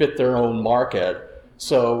to fit their own market.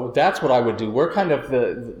 So that's what I would do. We're kind of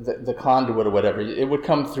the conduit or whatever. It would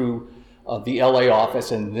come through the LA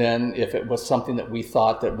office, and then if it was something that we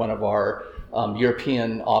thought that one of our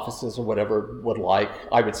European offices or whatever would like,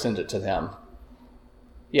 I would send it to them.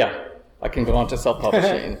 Yeah, I can go on to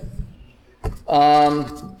self-publishing.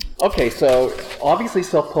 Okay, so obviously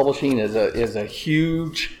self-publishing is a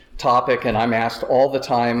huge topic, and I'm asked all the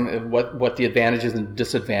time what the advantages and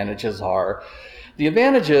disadvantages are. The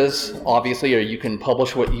advantages, obviously, are you can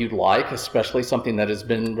publish what you'd like, especially something that has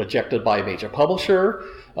been rejected by a major publisher.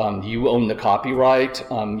 You own the copyright.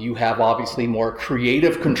 You have, obviously, more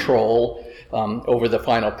creative control over the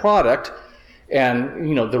final product.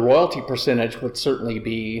 And, the royalty percentage would certainly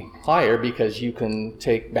be higher because you can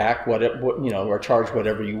take back or charge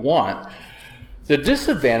whatever you want. The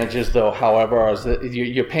disadvantages, though, however, is that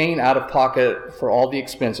you're paying out of pocket for all the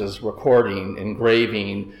expenses: recording,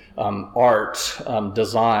 engraving, art,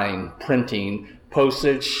 design, printing,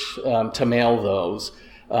 postage to mail those.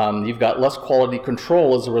 You've got less quality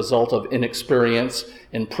control as a result of inexperience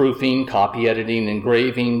in proofing, copy editing,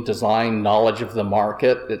 engraving, design, knowledge of the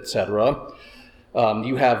market, etc.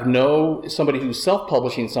 You have somebody who's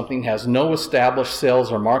self-publishing something has no established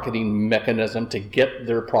sales or marketing mechanism to get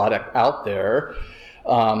their product out there.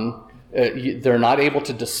 They're not able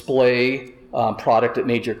to display product at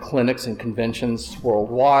major clinics and conventions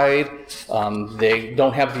worldwide. They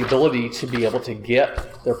don't have the ability to be able to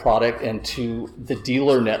get their product into the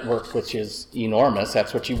dealer network, which is enormous.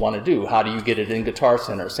 That's what you want to do. How do you get it in Guitar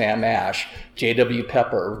Center, Sam Ash, J.W.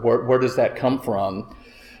 Pepper? Where does that come from?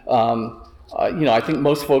 I think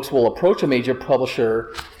most folks will approach a major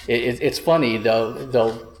publisher. It's funny,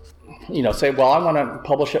 they'll say, well, I want to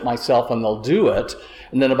publish it myself, and they'll do it.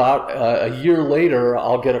 And then about a year later,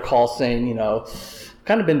 I'll get a call saying,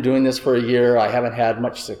 kind of been doing this for a year. I haven't had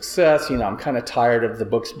much success. I'm kind of tired of the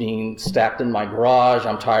books being stacked in my garage.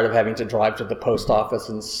 I'm tired of having to drive to the post office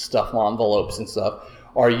and stuff envelopes and stuff.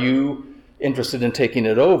 Are you interested in taking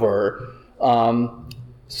it over?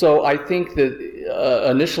 So I think that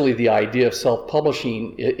initially the idea of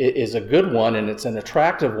self-publishing is a good one, and it's an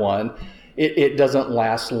attractive one. It doesn't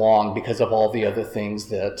last long because of all the other things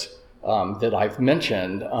that I've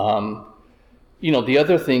mentioned. The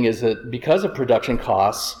other thing is that because of production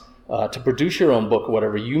costs, to produce your own book or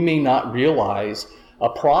whatever, you may not realize a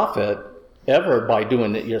profit ever by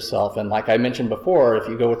doing it yourself. And like I mentioned before, if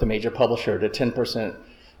you go with a major publisher at a 10%,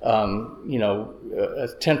 a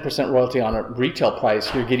 10% royalty on a retail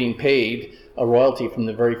price, you're getting paid a royalty from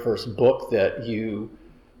the very first book that you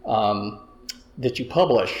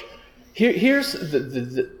publish. Here's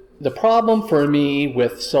the problem for me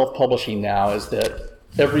with self-publishing now is that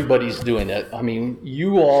everybody's doing it. I mean,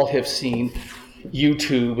 you all have seen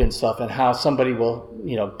YouTube and stuff, and how somebody will,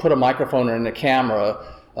 put a microphone and a camera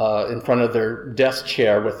in front of their desk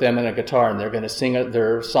chair with them and a guitar, and they're going to sing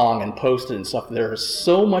their song and post it and stuff. There's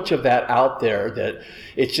so much of that out there that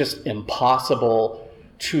it's just impossible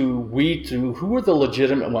to weed through who are the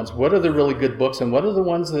legitimate ones, what are the really good books, and what are the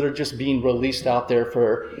ones that are just being released out there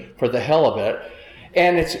for the hell of it.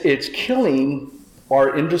 And it's killing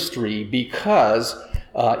our industry because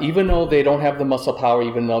even though they don't have the muscle power,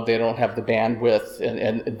 even though they don't have the bandwidth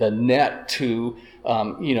and the net to,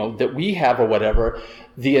 that we have or whatever,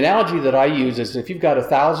 the analogy that I use is if you've got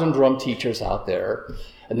 1,000 drum teachers out there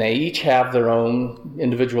and they each have their own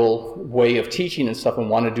individual way of teaching and stuff and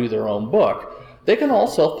want to do their own book, they can all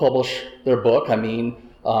self-publish their book. I mean,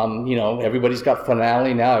 everybody's got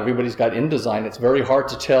Finale now, everybody's got InDesign. It's very hard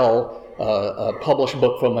to tell a published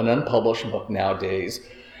book from an unpublished book nowadays.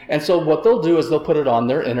 And so what they'll do is they'll put it on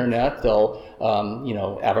their internet, they'll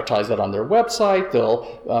advertise it on their website,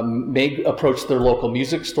 they'll approach their local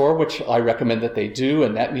music store, which I recommend that they do,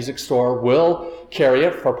 and that music store will carry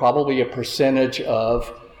it for probably a percentage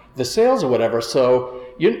of the sales or whatever. So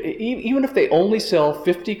even if they only sell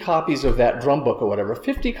 50 copies of that drum book or whatever,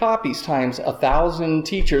 50 copies times 1,000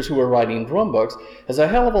 teachers who are writing drum books is a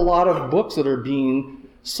hell of a lot of books that are being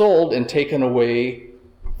sold and taken away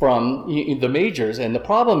from the majors. And the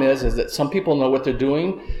problem is that some people know what they're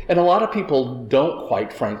doing, and a lot of people don't,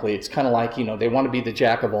 quite frankly. It's kind of like, they want to be the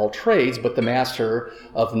jack of all trades, but the master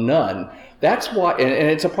of none. That's why, and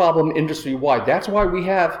it's a problem industry-wide. That's why we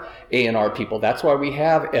have A&R people. That's why we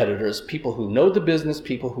have editors, people who know the business,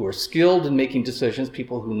 people who are skilled in making decisions,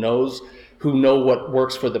 people who know what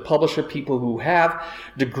works for the publisher, people who have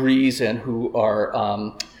degrees and who are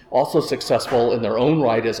also successful in their own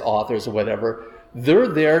right as authors or whatever. They're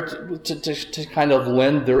there to kind of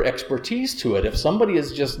lend their expertise to it. If somebody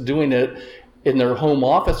is just doing it in their home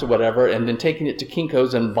office or whatever, and then taking it to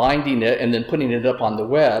Kinko's and binding it and then putting it up on the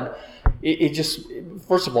web, it just,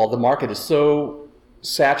 first of all, the market is so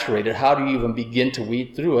saturated. How do you even begin to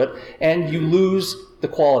weed through it? And you lose the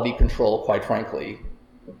quality control, quite frankly.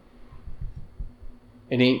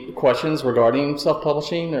 Any questions regarding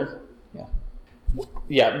self-publishing?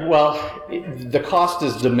 Yeah, well, the cost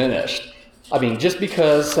is diminished. I mean, just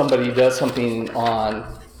because somebody does something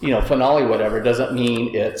on, Finale, whatever, doesn't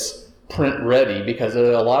mean it's print ready, because there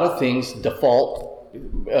are a lot of things, default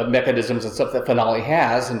mechanisms and stuff that Finale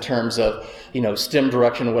has in terms of, stem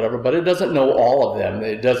direction or whatever, but it doesn't know all of them.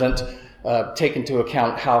 It doesn't take into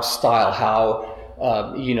account house style, how,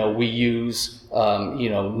 we use,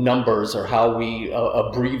 numbers, or how we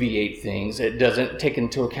abbreviate things. It doesn't take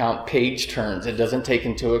into account page turns. It doesn't take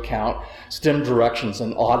into account stem directions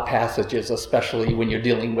and odd passages, especially when you're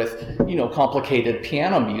dealing with, complicated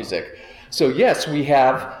piano music. So yes, we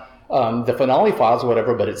have the Finale files or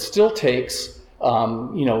whatever, but it still takes,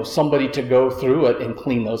 somebody to go through it and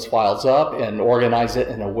clean those files up and organize it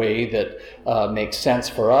in a way that makes sense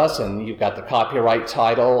for us. And you've got the copyright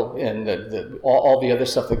title and all the other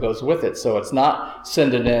stuff that goes with it. So it's not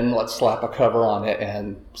send it in, let's slap a cover on it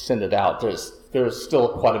and send it out. There's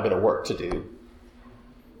still quite a bit of work to do.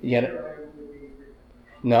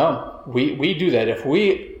 No, we do that. If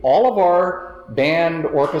all of our band,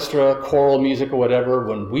 orchestra, choral music or whatever,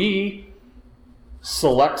 when we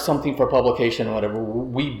select something for publication or whatever,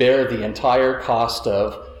 we bear the entire cost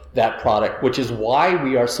of that product, which is why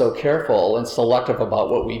we are so careful and selective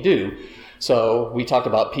about what we do. So we talked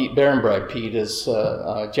about Pete Berenbreg. Pete is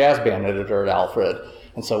a jazz band editor at Alfred.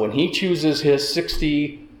 And so when he chooses his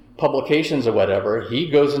 60 publications or whatever, he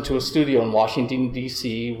goes into a studio in Washington,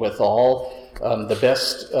 D.C. with all the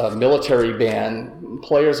best military band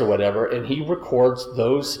players or whatever, and he records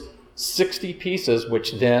those 60 pieces,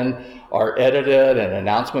 which then are edited and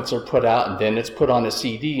announcements are put out, and then it's put on a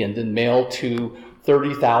CD and then mailed to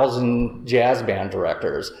 30,000 jazz band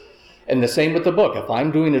directors. And the same with the book. If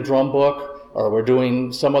I'm doing a drum book, or we're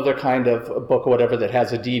doing some other kind of book or whatever that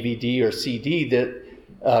has a DVD or CD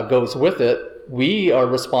that goes with it, we are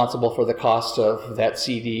responsible for the cost of that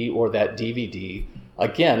CD or that DVD,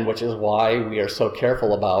 again, which is why we are so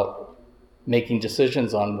careful about making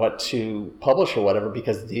decisions on what to publish or whatever,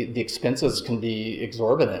 because the expenses can be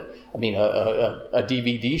exorbitant. I mean, a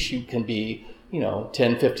DVD shoot can be,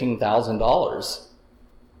 $10,000, $15,000.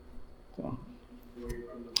 So,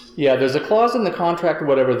 yeah, there's a clause in the contract or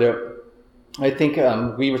whatever that I think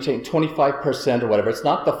we retain 25% or whatever. It's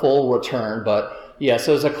not the full return, but yes,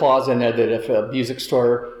 there's a clause in there that if a music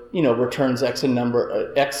store, returns X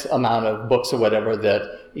amount of books or whatever,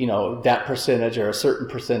 that, that percentage or a certain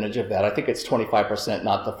percentage of that, I think it's 25%,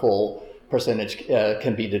 not the full percentage,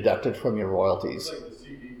 can be deducted from your royalties.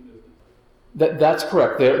 That's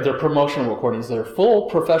correct. They're promotional recordings. They're full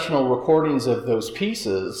professional recordings of those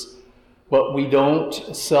pieces, but we don't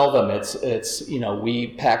sell them. It's we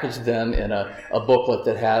package them in a booklet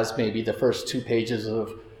that has maybe the first 2 pages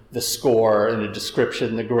of the score and a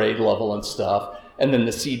description, the grade level and stuff, and then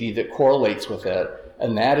the CD that correlates with it.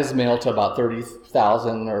 And that is mailed to about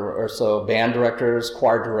 30,000 or so band directors,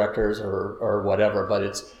 choir directors, or whatever, but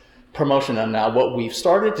it's promotion. And now what we've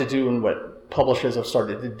started to do and what publishers have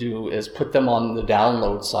started to do is put them on the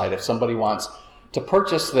download side. If somebody wants to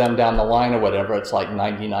purchase them down the line or whatever, it's like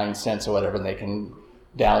 99 cents or whatever, and they can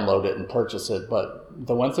download it and purchase it. But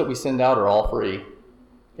the ones that we send out are all free.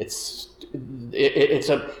 It's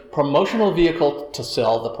a promotional vehicle to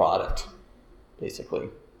sell the product, basically.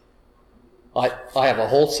 I have a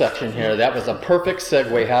whole section here. That was a perfect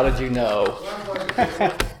segue. How did you know?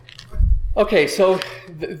 Okay, so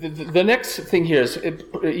the next thing here is,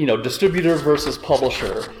 distributor versus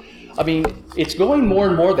publisher. I mean, it's going more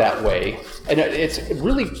and more that way, and it's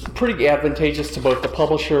really pretty advantageous to both the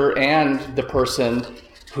publisher and the person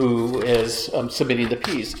who is submitting the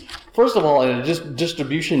piece. First of all, in a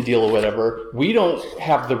distribution deal or whatever, we don't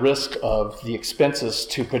have the risk of the expenses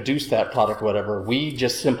to produce that product or whatever. We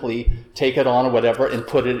just simply take it on or whatever and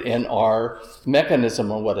put it in our mechanism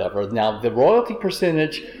or whatever. Now, the royalty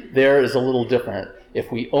percentage there is a little different. If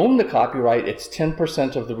we own the copyright, it's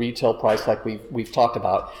 10% of the retail price like we've talked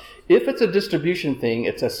about. If it's a distribution thing,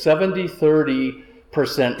 it's a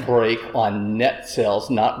 70-30% break on net sales,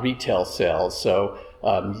 not retail sales. So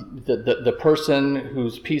the person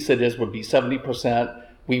whose piece it is would be 70%,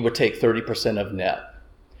 we would take 30% of net.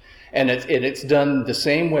 And it's done the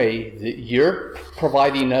same way that you're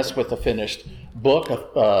providing us with a finished book,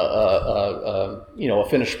 a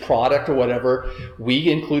finished product or whatever. We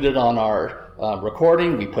include it on our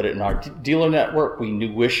recording, we put it in our dealer network, we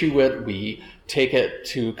new issue it, we take it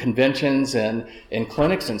to conventions and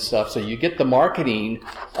clinics and stuff. So you get the marketing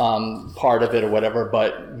part of it or whatever,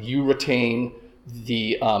 but you retain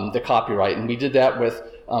the copyright. And we did that with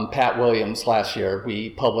Pat Williams last year.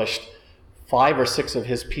 We published 5 or 6 of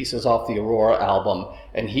his pieces off the Aurora album,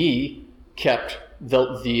 and he kept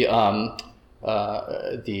the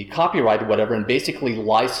copyright or whatever, and basically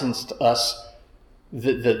licensed us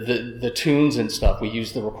the tunes and stuff. We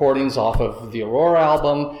used the recordings off of the Aurora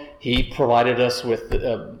album. He provided us with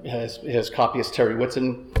his copyist Terry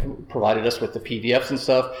Whitson provided us with the PDFs and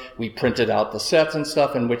stuff. We printed out the sets and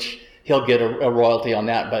stuff, in which he'll get a royalty on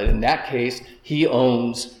that. But in that case, he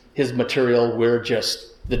owns his material. We're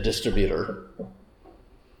just the distributor.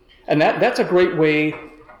 And that's a great way.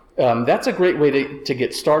 That's a great way to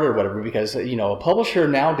get started or whatever, because a publisher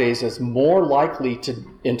nowadays is more likely to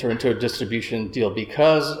enter into a distribution deal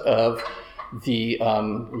because of the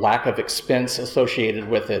lack of expense associated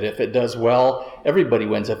with it. If it does well, everybody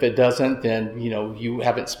wins. If it doesn't, then you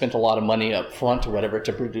haven't spent a lot of money up front or whatever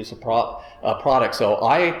to produce a product. So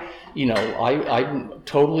I'm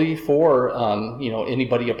totally for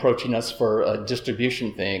anybody approaching us for a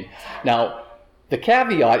distribution thing. Now, the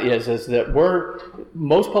caveat is that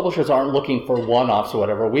most publishers aren't looking for one-offs or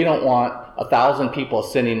whatever. We don't want 1,000 people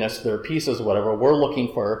sending us their pieces or whatever. We're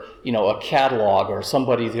looking for, a catalog or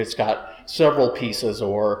somebody that's got several pieces,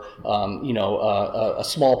 or, a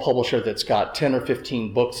small publisher that's got 10 or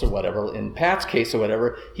 15 books or whatever. In Pat's case or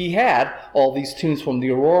whatever, he had all these tunes from the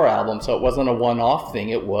Aurora album, so it wasn't a one-off thing.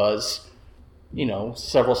 It was,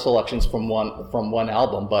 several selections from one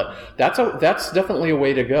album. But that's definitely a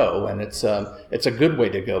way to go, and it's a good way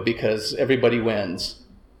to go because everybody wins.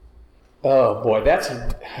 Oh boy, that's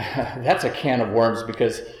a can of worms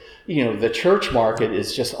because, the church market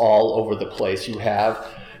is just all over the place. You have,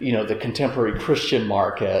 the contemporary Christian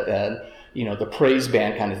market and, the praise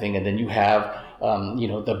band kind of thing. And then you have,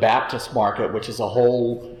 the Baptist market, which is a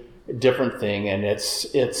whole different thing. And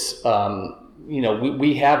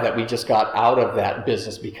we have that. We just got out of that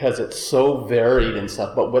business because it's so varied and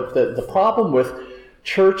stuff. But what the problem with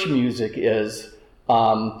church music is,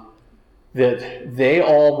 that they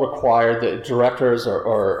all require, the directors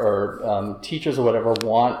or teachers or whatever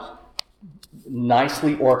want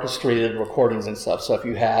nicely orchestrated recordings and stuff. So if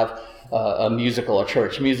you have a musical, a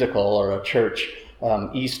church musical, or a church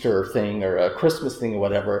Easter thing or a Christmas thing or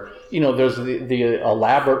whatever, there's the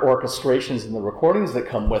elaborate orchestrations and the recordings that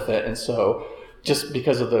come with it. And so just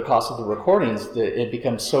because of the cost of the recordings, it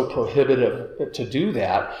becomes so prohibitive to do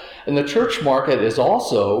that. And the church market is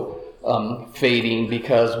also fading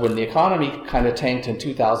because when the economy kind of tanked in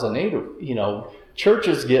 2008,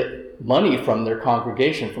 churches get money from their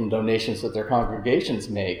congregation, from donations that their congregations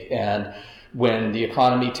make. And when the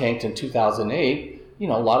economy tanked in 2008, a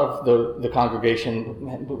lot of the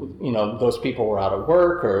congregation, those people were out of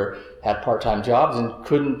work or had part-time jobs and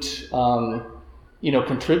couldn't,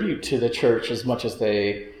 contribute to the church as much as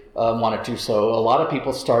they wanted to. So a lot of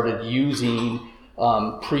people started using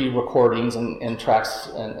pre-recordings and tracks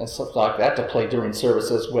and stuff like that to play during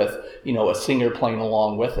services with, a singer playing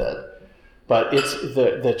along with it. But it's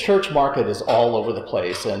the church market is all over the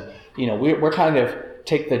place, and we're kind of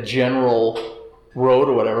take the general road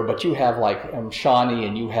or whatever. But you have like Shawnee,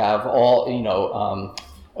 and you have all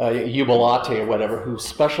Jubilate or whatever, who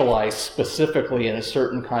specialize specifically in a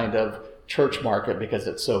certain kind of church market because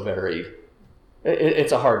it's so varied.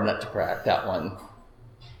 It's a hard nut to crack, that one.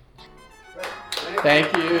 Thank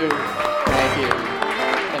you. Thank you.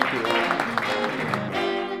 Thank you.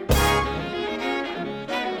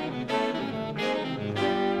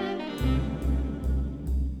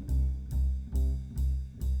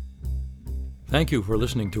 Thank you for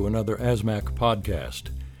listening to another ASMAC podcast.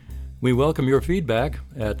 We welcome your feedback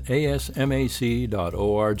at asmac.org.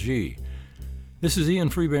 This is Ian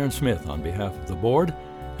Freebairn Smith on behalf of the board,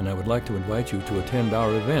 and I would like to invite you to attend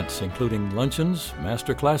our events, including luncheons,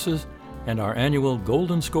 master classes, and our annual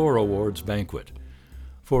Golden Score Awards banquet.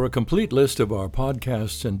 For a complete list of our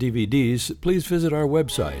podcasts and DVDs, please visit our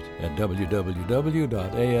website at www.asmac.org.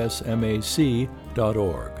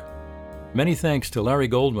 Many thanks to Larry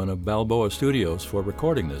Goldman of Balboa Studios for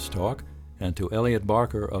recording this talk, and to Elliot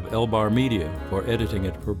Barker of Elbar Media for editing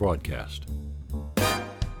it for broadcast.